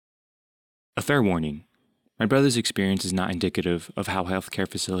A fair warning. My brother's experience is not indicative of how healthcare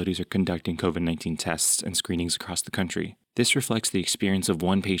facilities are conducting COVID-19 tests and screenings across the country. This reflects the experience of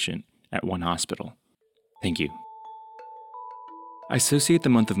one patient at one hospital. Thank you. I associate the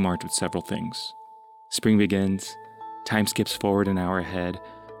month of March with several things. Spring begins, time skips forward an hour ahead,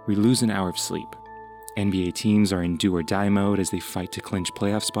 we lose an hour of sleep. NBA teams are in do-or-die mode as they fight to clinch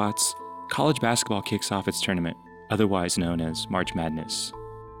playoff spots. College basketball kicks off its tournament, otherwise known as March Madness.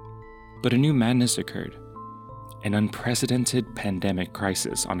 But a new madness occurred. An unprecedented pandemic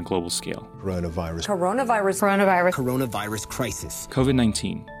crisis on a global scale. Coronavirus crisis.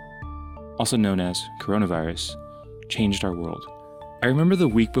 COVID-19, also known as coronavirus, changed our world. I remember the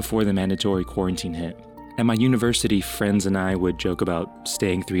week before the mandatory quarantine hit. At my university, friends and I would joke about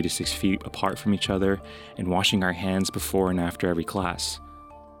staying 3 to 6 feet apart from each other and washing our hands before and after every class.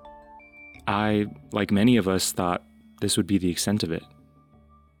 I, like many of us, thought this would be the extent of it.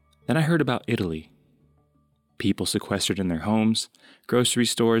 Then I heard about Italy. People sequestered in their homes, grocery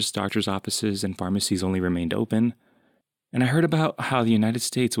stores, doctors' offices, and pharmacies only remained open. And I heard about how the United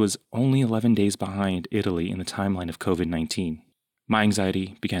States was only 11 days behind Italy in the timeline of COVID-19. My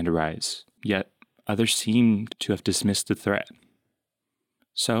anxiety began to rise, yet others seemed to have dismissed the threat.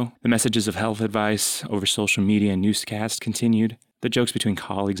 So, the messages of health advice over social media and newscasts continued. The jokes between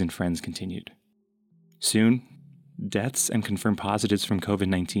colleagues and friends continued. Soon, deaths and confirmed positives from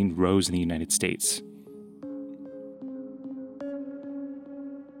COVID-19 rose in the United States.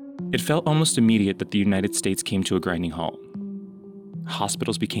 It felt almost immediate that the United States came to a grinding halt.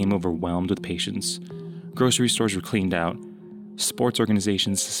 Hospitals became overwhelmed with patients. Grocery stores were cleaned out. Sports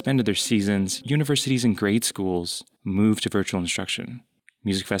organizations suspended their seasons. Universities and grade schools moved to virtual instruction.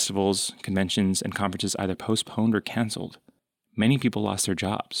 Music festivals, conventions, and conferences either postponed or canceled. Many people lost their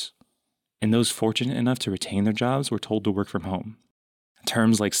jobs. And those fortunate enough to retain their jobs were told to work from home.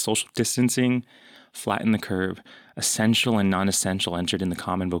 Terms like social distancing, flatten the curve, essential and non-essential entered in the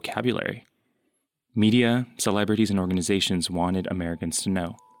common vocabulary. Media, celebrities, and organizations wanted Americans to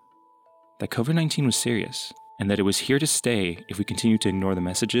know that COVID-19 was serious and that it was here to stay if we continued to ignore the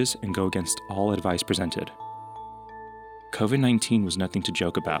messages and go against all advice presented. COVID-19 was nothing to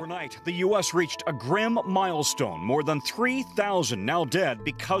joke about. Overnight, the U.S. reached a grim milestone. More than 3,000 now dead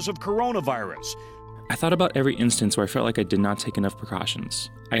because of coronavirus. I thought about every instance where I felt like I did not take enough precautions.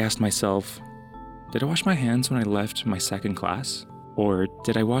 I asked myself, did I wash my hands when I left my second class? Or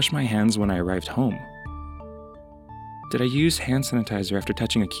did I wash my hands when I arrived home? Did I use hand sanitizer after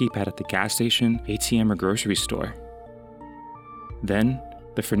touching a keypad at the gas station, ATM, or grocery store? Then,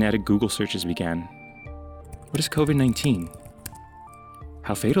 the frenetic Google searches began. What is COVID-19?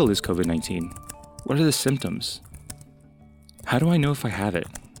 How fatal is COVID-19? What are the symptoms? How do I know if I have it?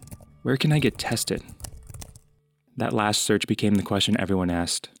 Where can I get tested? That last search became the question everyone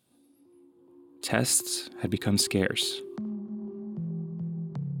asked. Tests had become scarce.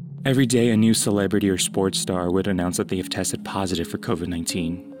 Every day, a new celebrity or sports star would announce that they have tested positive for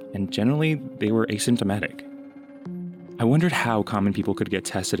COVID-19, and generally, they were asymptomatic. I wondered how common people could get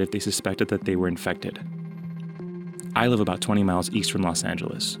tested if they suspected that they were infected. I live about 20 miles east from Los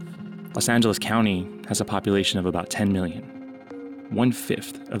Angeles. Los Angeles County has a population of about 10 million,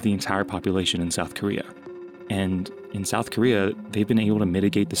 1/5 of the entire population in South Korea. And in South Korea, they've been able to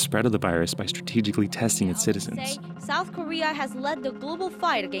mitigate the spread of the virus by strategically testing its citizens. South Korea has led the global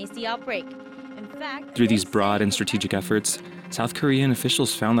fight against the outbreak. In fact, through these broad and strategic efforts, South Korean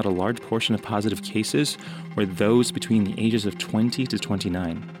officials found that a large portion of positive cases were those between the ages of 20 to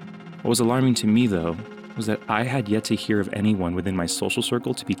 29. What was alarming to me, though, was that I had yet to hear of anyone within my social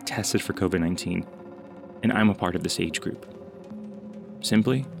circle to be tested for COVID-19, and I'm a part of this age group.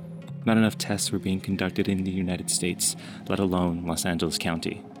 Simply, not enough tests were being conducted in the United States, let alone Los Angeles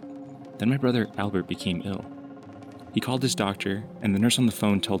County. Then my brother Albert became ill. He called his doctor, and the nurse on the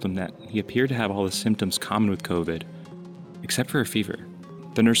phone told him that he appeared to have all the symptoms common with COVID, except for a fever.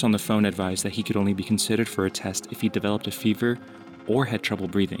 The nurse on the phone advised that he could only be considered for a test if he developed a fever or had trouble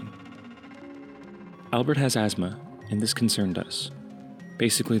breathing. Albert has asthma, and this concerned us.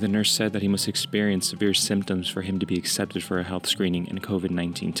 Basically, the nurse said that he must experience severe symptoms for him to be accepted for a health screening and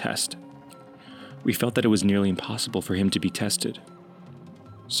COVID-19 test. We felt that it was nearly impossible for him to be tested.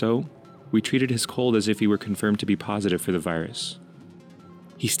 So, we treated his cold as if he were confirmed to be positive for the virus.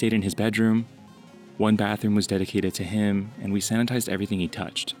 He stayed in his bedroom. One bathroom was dedicated to him, and we sanitized everything he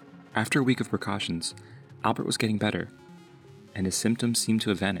touched. After a week of precautions, Albert was getting better, and his symptoms seemed to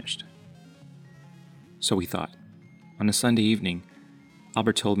have vanished. So we thought. On a Sunday evening,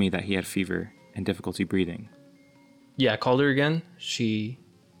 Albert told me that he had fever and difficulty breathing. Yeah, I called her again. She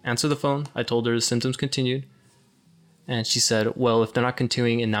answered the phone. I told her the symptoms continued. And she said, well, if they're not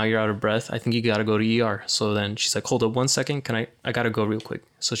continuing and now you're out of breath, I think you got to go to ER. So then she's like, hold up 1 second. I got to go real quick.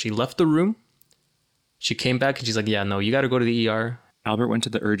 So she left the room. She came back and she's like, yeah, no, you got to go to the ER. Albert went to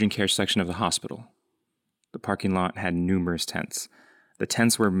the urgent care section of the hospital. The parking lot had numerous tents. The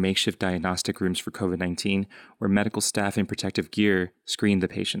tents were makeshift diagnostic rooms for COVID-19, where medical staff in protective gear screened the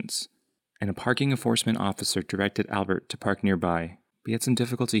patients. And a parking enforcement officer directed Albert to park nearby, but he had some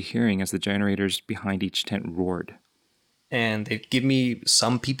difficulty hearing as the generators behind each tent roared. And they give me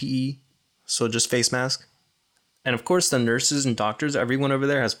some PPE, so just face mask. And of course, the nurses and doctors, everyone over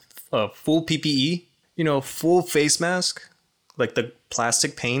there has full PPE, full face mask, like the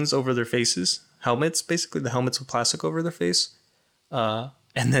plastic panes over their faces, helmets, basically the helmets with plastic over their face. And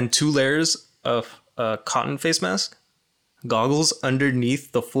then 2 layers of cotton face mask, goggles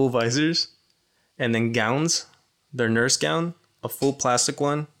underneath the full visors, and then gowns, their nurse gown, a full plastic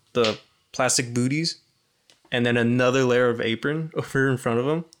one, the plastic booties, and then another layer of apron over in front of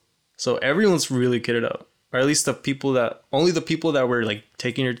them. So everyone's really kitted out, or at least only the people that were like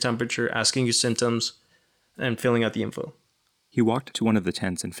taking your temperature, asking you symptoms, and filling out the info. He walked to one of the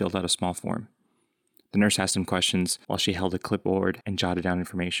tents and filled out a small form. The nurse asked him questions while she held a clipboard and jotted down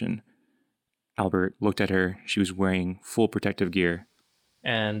information. Albert looked at her. She was wearing full protective gear.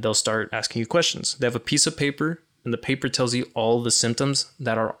 And they'll start asking you questions. They have a piece of paper, and the paper tells you all the symptoms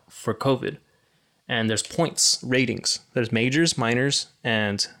that are for COVID. And there's points, ratings. There's majors, minors,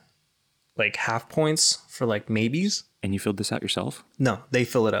 and like half points for like maybes. And you filled this out yourself? No, they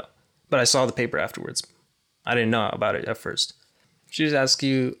fill it out. But I saw the paper afterwards. I didn't know about it at first. She just asks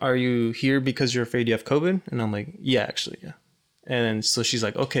you, are you here because you're afraid you have COVID? And I'm like, yeah, actually, yeah. And so she's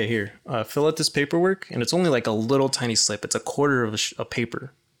like, okay, here, fill out this paperwork. And it's only like a little tiny slip. It's a quarter of a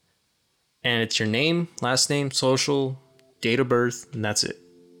paper. And it's your name, last name, social, date of birth, and that's it.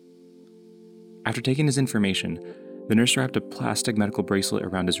 After taking his information, the nurse wrapped a plastic medical bracelet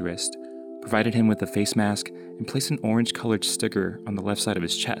around his wrist, provided him with a face mask, and placed an orange-colored sticker on the left side of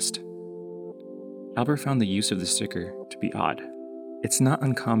his chest. Albert found the use of the sticker to be odd. It's not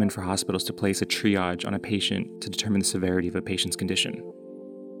uncommon for hospitals to place a triage on a patient to determine the severity of a patient's condition.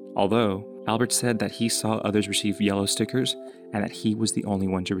 Although, Albert said that he saw others receive yellow stickers and that he was the only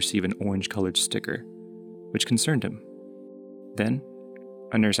one to receive an orange-colored sticker, which concerned him. Then,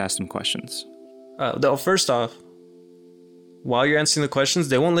 a nurse asked him questions. First off, while you're answering the questions,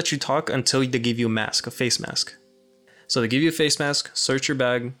 they won't let you talk until they give you a face mask. So they give you a face mask, search your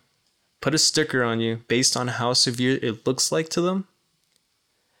bag, put a sticker on you based on how severe it looks like to them,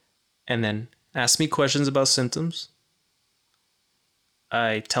 and then ask me questions about symptoms.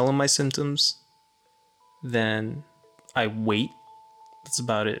 I tell them my symptoms. Then I wait. That's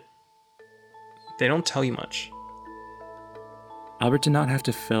about it. They don't tell you much. Albert did not have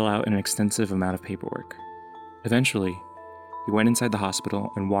to fill out an extensive amount of paperwork. Eventually, he went inside the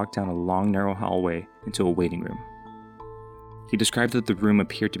hospital and walked down a long, narrow hallway into a waiting room. He described that the room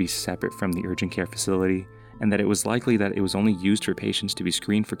appeared to be separate from the urgent care facility and that it was likely that it was only used for patients to be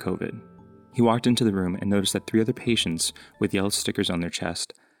screened for COVID. He walked into the room and noticed that 3 other patients with yellow stickers on their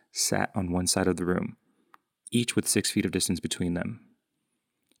chest sat on one side of the room, each with 6 feet of distance between them.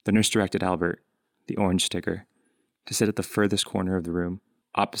 The nurse directed Albert, the orange sticker, to sit at the furthest corner of the room,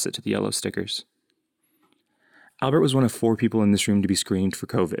 opposite to the yellow stickers. Albert was one of 4 people in this room to be screened for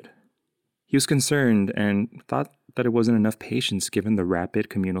COVID. He was concerned and thought that it wasn't enough patients given the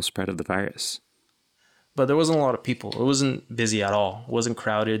rapid communal spread of the virus. But there wasn't a lot of people. It wasn't busy at all. It wasn't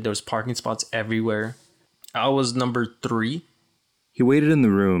crowded. There was parking spots everywhere. I was number 3. He waited in the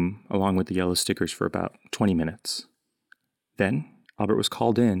room along with the yellow stickers for about 20 minutes. Then, Albert was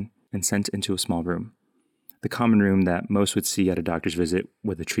called in and sent into a small room. The common room that most would see at a doctor's visit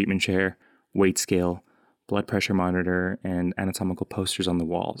with a treatment chair, weight scale, blood pressure monitor, and anatomical posters on the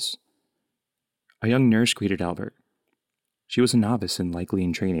walls. A young nurse greeted Albert. She was a novice and likely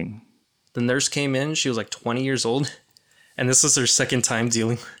in training. The nurse came in, she was like 20 years old, and this was her second time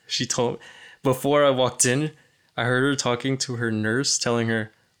dealing. She told, before I walked in, I heard her talking to her nurse, telling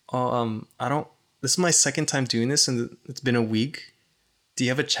her, this is my second time doing this, and it's been a week. Do you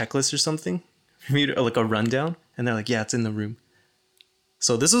have a checklist or something? Like a rundown? And they're like, yeah, it's in the room.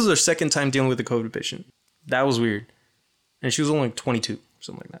 So this was her second time dealing with a COVID patient. That was weird. And she was only like 22,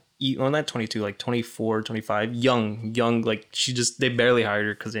 something like that. Well, not 22, like 24, 25, young, like they barely hired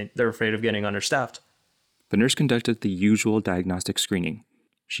her because they're afraid of getting understaffed. The nurse conducted the usual diagnostic screening.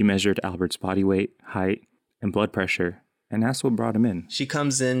 She measured Albert's body weight, height, and blood pressure, and asked what brought him in. She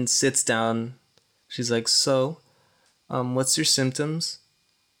comes in, sits down. She's like, so, what's your symptoms?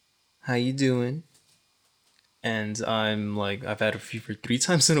 How you doing? And I'm like, I've had a fever 3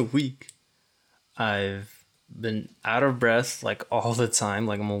 times in a week. I've been out of breath like all the time.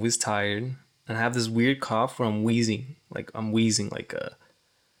 Like I'm always tired. And I have this weird cough where I'm wheezing. Like I'm wheezing like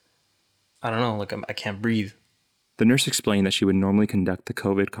I don't know, like I can't breathe. The nurse explained that she would normally conduct the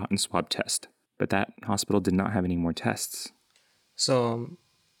COVID cotton swab test, but that hospital did not have any more tests. So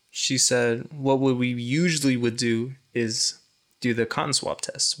she said what we usually would do is do the cotton swab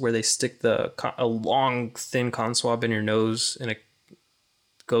test, where they stick a long, thin cotton swab in your nose and it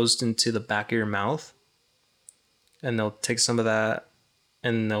goes into the back of your mouth. And they'll take some of that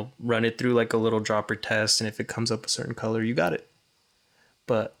and they'll run it through like a little dropper test. And if it comes up a certain color, you got it.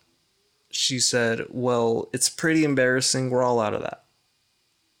 But she said, well, it's pretty embarrassing. We're all out of that.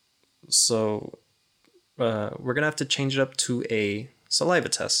 So we're going to have to change it up to a saliva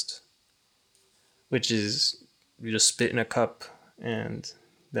test, which is you just spit in a cup and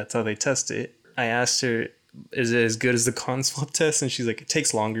that's how they test it. I asked her, is it as good as the cotton swab test? And she's like, it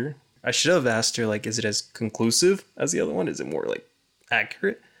takes longer. I should have asked her, like, is it as conclusive as the other one? Is it more like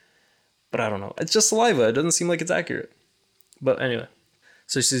accurate? But I don't know. It's just saliva. It doesn't seem like it's accurate. But anyway.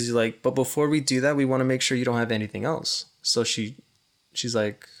 So she's like, but before we do that, we want to make sure you don't have anything else. So she's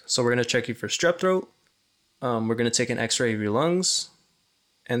like, so we're going to check you for strep throat. We're going to take an x-ray of your lungs.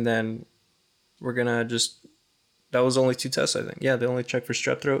 And then we're going to that was only 2 tests, I think. Yeah, they only check for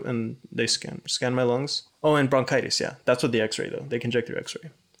strep throat and they scan my lungs. Oh, and bronchitis. Yeah, that's what the x-ray though. They can check through x-ray.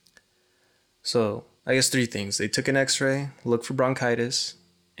 So I guess 3 things. They took an x-ray, looked for bronchitis,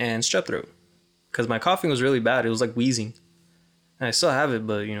 and strep throat. Because my coughing was really bad. It was like wheezing. And I still have it,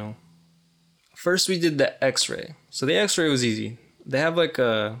 but, you know. First, we did the x-ray. So the x-ray was easy. They have like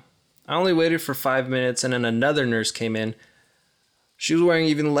I only waited for 5 minutes, and then another nurse came in. She was wearing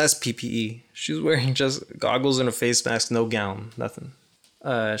even less PPE. She was wearing just goggles and a face mask, no gown, nothing.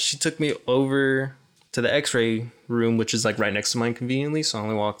 She took me over to the x-ray room, which is like right next to mine conveniently, so I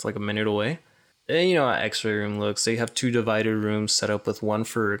only walked like a minute away. And you know how x-ray room looks. They have 2 divided rooms set up with one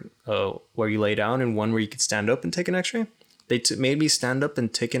for where you lay down and one where you could stand up and take an x-ray. They made me stand up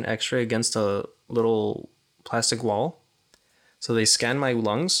and take an x-ray against a little plastic wall. So they scanned my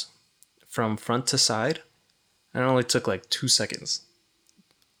lungs from front to side. And it only took like 2 seconds.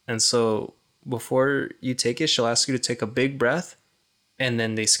 And so before you take it, she'll ask you to take a big breath. And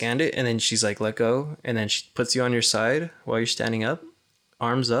then they scanned it. And then she's like, let go. And then she puts you on your side while you're standing up,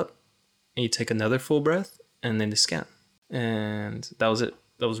 arms up. And you take another full breath. And then they scan. And that was it.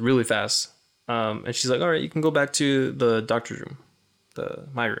 That was really fast. And she's like, all right, you can go back to the doctor's room,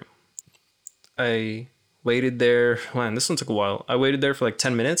 my room. I waited there. Man, this one took a while. I waited there for like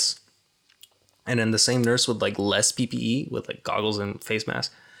 10 minutes. And then the same nurse with like less PPE, with like goggles and face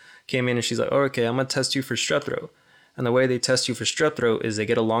mask, came in and she's like, oh, okay, I'm going to test you for strep throat. And the way they test you for strep throat is they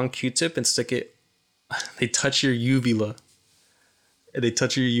get a long Q-tip and stick it. They touch your uvula.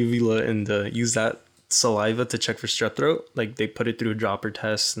 And use that saliva to check for strep throat. Like they put it through a dropper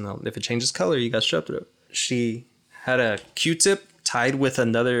test, and if it changes color, you got strep throat. She had a Q-tip tied with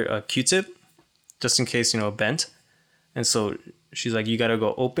another Q-tip just in case, it bent. And so she's like, you got to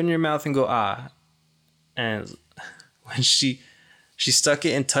go open your mouth and go, ah. And when she stuck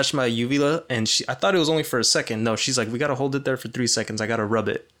it and touched my uvula, and I thought it was only for a second. No, she's like, we got to hold it there for 3 seconds. I got to rub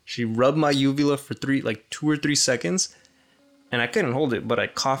it. She rubbed my uvula for 2 or 3 seconds, and I couldn't hold it, but I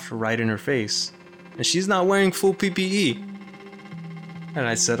coughed right in her face. And she's not wearing full PPE. And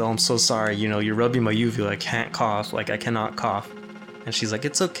I said, oh, I'm so sorry. You're rubbing my uvula. I can't cough. Like, I cannot cough. And she's like,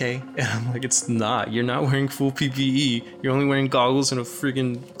 it's okay. And I'm like, it's not. You're not wearing full PPE. You're only wearing goggles and a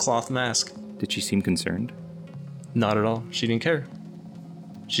friggin' cloth mask. Did she seem concerned? Not at all. She didn't care.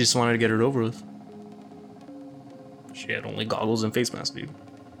 She just wanted to get it over with. She had only goggles and face mask, dude.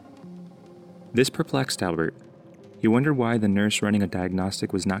 This perplexed Albert. He wondered why the nurse running a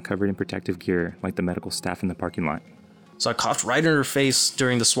diagnostic was not covered in protective gear like the medical staff in the parking lot. So I coughed right in her face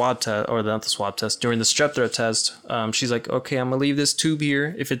during the swab test, or not the swab test, during the strep throat test. She's like, okay, I'm going to leave this tube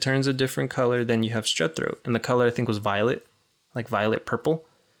here. If it turns a different color, then you have strep throat. And the color, I think, was violet, like violet purple.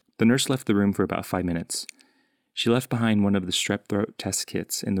 The nurse left the room for about 5 minutes. She left behind one of the strep throat test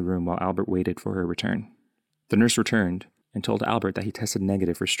kits in the room while Albert waited for her return. The nurse returned and told Albert that he tested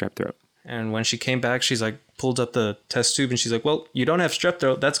negative for strep throat. And when she came back, she's like, pulled up the test tube and she's like, well, you don't have strep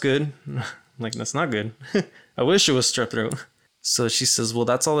throat. That's good. I'm like, that's not good. I wish it was strep throat. So she says, well,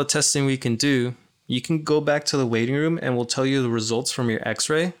 that's all the testing we can do. You can go back to the waiting room and we'll tell you the results from your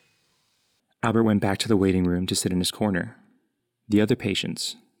x-ray. Albert went back to the waiting room to sit in his corner. The other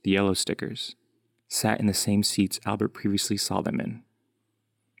patients, the yellow stickers, sat in the same seats Albert previously saw them in.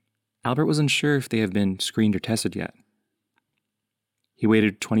 Albert was unsure if they have been screened or tested yet. He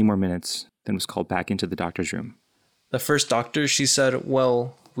waited 20 more minutes, then was called back into the doctor's room. The first doctor, she said,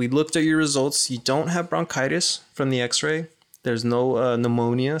 well, we looked at your results. You don't have bronchitis from the x-ray. There's no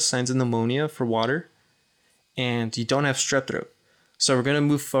pneumonia, signs of pneumonia for water. And you don't have strep throat. So we're going to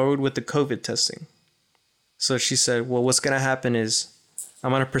move forward with the COVID testing. So she said, well, what's going to happen is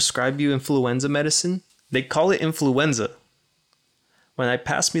I'm going to prescribe you influenza medicine. They call it influenza. When I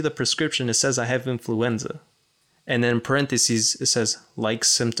pass me the prescription, it says I have influenza. And then in parentheses, it says like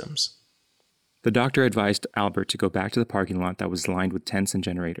symptoms. The doctor advised Albert to go back to the parking lot that was lined with tents and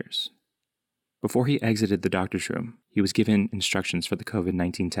generators. Before he exited the doctor's room, he was given instructions for the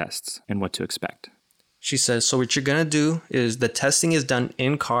COVID-19 tests and what to expect. She says, so what you're going to do is the testing is done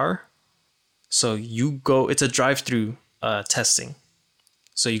in car. So you go, it's a drive-through testing.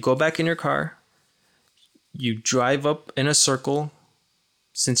 So you go back in your car, you drive up in a circle.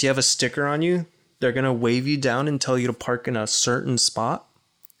 Since you have a sticker on you, they're going to wave you down and tell you to park in a certain spot.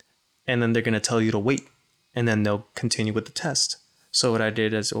 And then they're going to tell you to wait. And then they'll continue with the test. So what I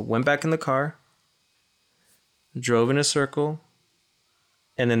did is I went back in the car, drove in a circle,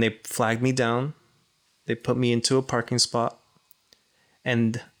 and then they flagged me down. They put me into a parking spot.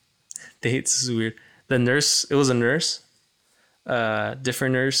 And this is weird. The nurse, it was a nurse,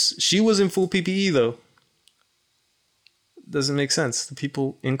 different nurse. She was in full PPE though. Doesn't make sense. The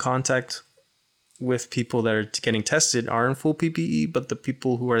people in contact with people that are getting tested are in full PPE, but the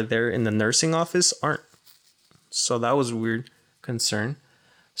people who are there in the nursing office aren't. So that was a weird concern.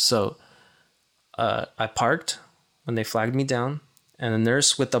 So I parked when they flagged me down, and the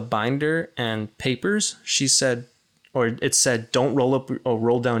nurse with a binder and papers, she said, or it said, don't roll up or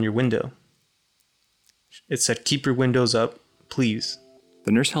roll down your window. It said, keep your windows up, please.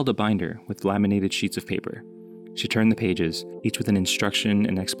 The nurse held a binder with laminated sheets of paper. She turned the pages, each with an instruction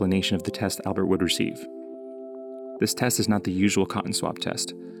and explanation of the test Albert would receive. This test is not the usual cotton swab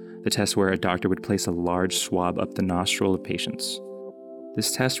test, the test where a doctor would place a large swab up the nostril of patients.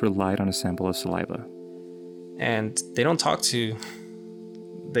 This test relied on a sample of saliva. And they don't talk to you.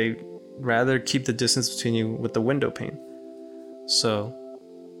 They rather keep the distance between you with the window pane. So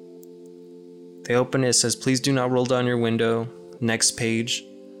they open it, it says, please do not roll down your window. Next page,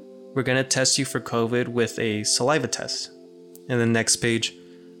 we're going to test you for COVID with a saliva test. And the next page,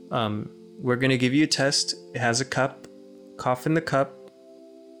 we're going to give you a test. It has a cup, cough in the cup,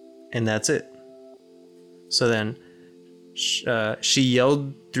 and that's it. So then she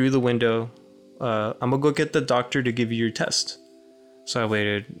yelled through the window, I'm going to go get the doctor to give you your test. So I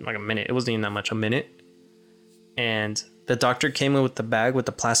waited like a minute. It wasn't even that much, a minute. And the doctor came in with the bag with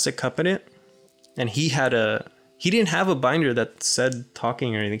the plastic cup in it. And he didn't have a binder that said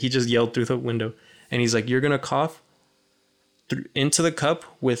talking or anything. He just yelled through the window. And he's like, you're going to cough into the cup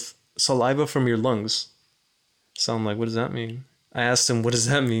with saliva from your lungs. So I'm like, what does that mean? I asked him, what does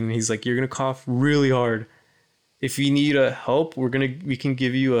that mean? And he's like, you're going to cough really hard. If you need help, we can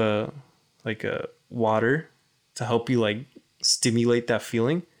give you a water to help you like stimulate that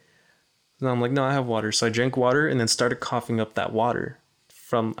feeling. And I'm like, no, I have water. So I drank water and then started coughing up that water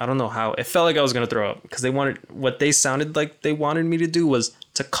from, I don't know how. It felt like I was going to throw up because what they sounded like they wanted me to do was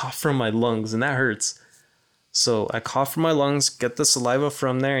to cough from my lungs, and that hurts. So I cough from my lungs, get the saliva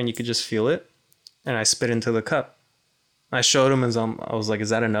from there, and you could just feel it. And I spit into the cup. I showed him, and I was like,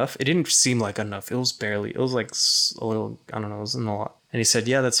 is that enough? It didn't seem like enough. It was barely. It was like a little, I don't know, it wasn't a lot. And he said,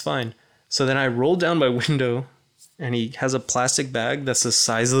 yeah, that's fine. So then I rolled down my window, and he has a plastic bag that's the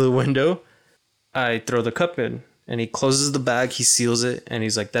size of the window. I throw the cup in, and he closes the bag, he seals it, and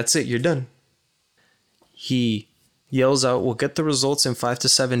he's like, that's it, you're done. He yells out, we'll get the results in 5 to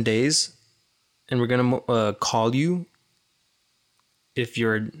 7 days, and we're going to call you if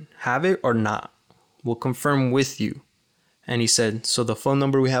you have it or not. We'll confirm with you. And he said, so the phone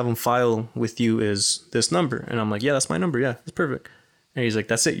number we have on file with you is this number. And I'm like, yeah, that's my number. Yeah, that's perfect. And he's like,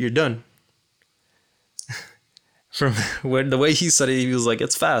 that's it, you're done. From the way he said it, he was like,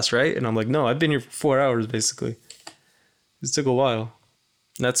 it's fast, right? And I'm like, no, I've been here for 4 hours, basically. It took a while.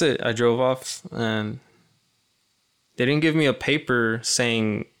 And that's it. I drove off, and they didn't give me a paper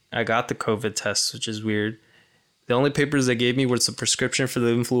saying I got the COVID test, which is weird. The only papers they gave me was a prescription for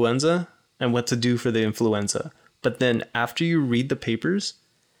the influenza and what to do for the influenza. But then after you read the papers,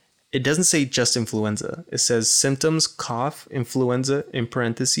 it doesn't say just influenza. It says symptoms, cough, influenza, in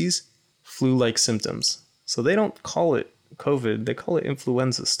parentheses, flu-like symptoms. So they don't call it COVID. They call it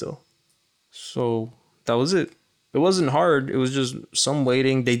influenza still. So that was it. It wasn't hard. It was just some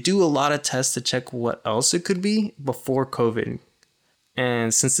waiting. They do a lot of tests to check what else it could be before COVID.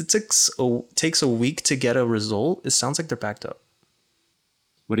 And since it takes a week to get a result, it sounds like they're backed up.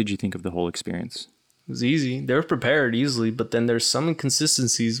 What did you think of the whole experience? was easy. They were prepared easily, but then there's some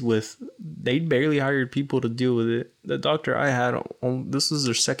inconsistencies with they barely hired people to deal with it. The doctor I had, this was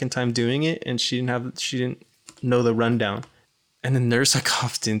her second time doing it, and she didn't know the rundown. And the nurse I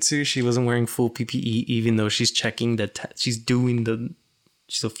coughed into, she wasn't wearing full PPE, even though she's checking she's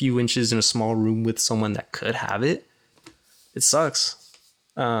a few inches in a small room with someone that could have it. It sucks.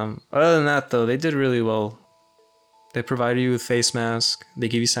 Other than that, though, they did really well. They provided you with face mask. They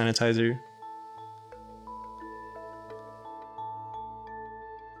give you sanitizer.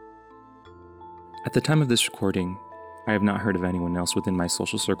 At the time of this recording, I have not heard of anyone else within my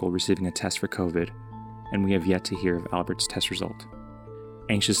social circle receiving a test for COVID, and we have yet to hear of Albert's test result.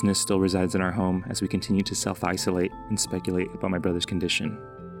 Anxiousness still resides in our home as we continue to self-isolate and speculate about my brother's condition.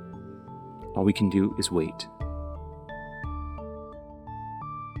 All we can do is wait.